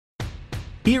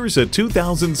Here's a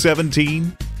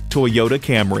 2017 Toyota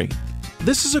Camry.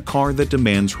 This is a car that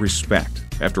demands respect.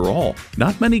 After all,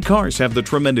 not many cars have the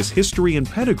tremendous history and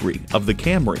pedigree of the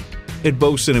Camry. It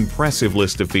boasts an impressive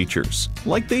list of features,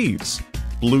 like these: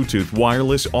 Bluetooth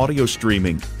wireless audio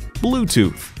streaming,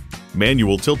 Bluetooth,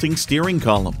 manual tilting steering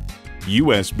column,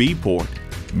 USB port,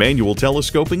 manual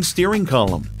telescoping steering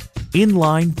column,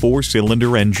 inline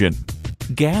 4-cylinder engine,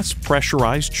 gas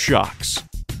pressurized shocks,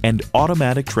 and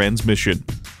automatic transmission.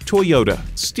 Toyota,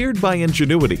 steered by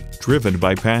ingenuity, driven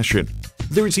by passion.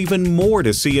 There's even more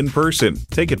to see in person.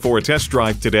 Take it for a test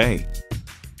drive today.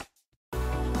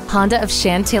 Honda of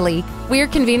Chantilly. We are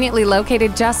conveniently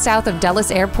located just south of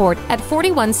Dulles Airport at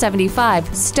 4175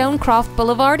 Stonecroft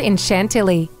Boulevard in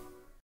Chantilly.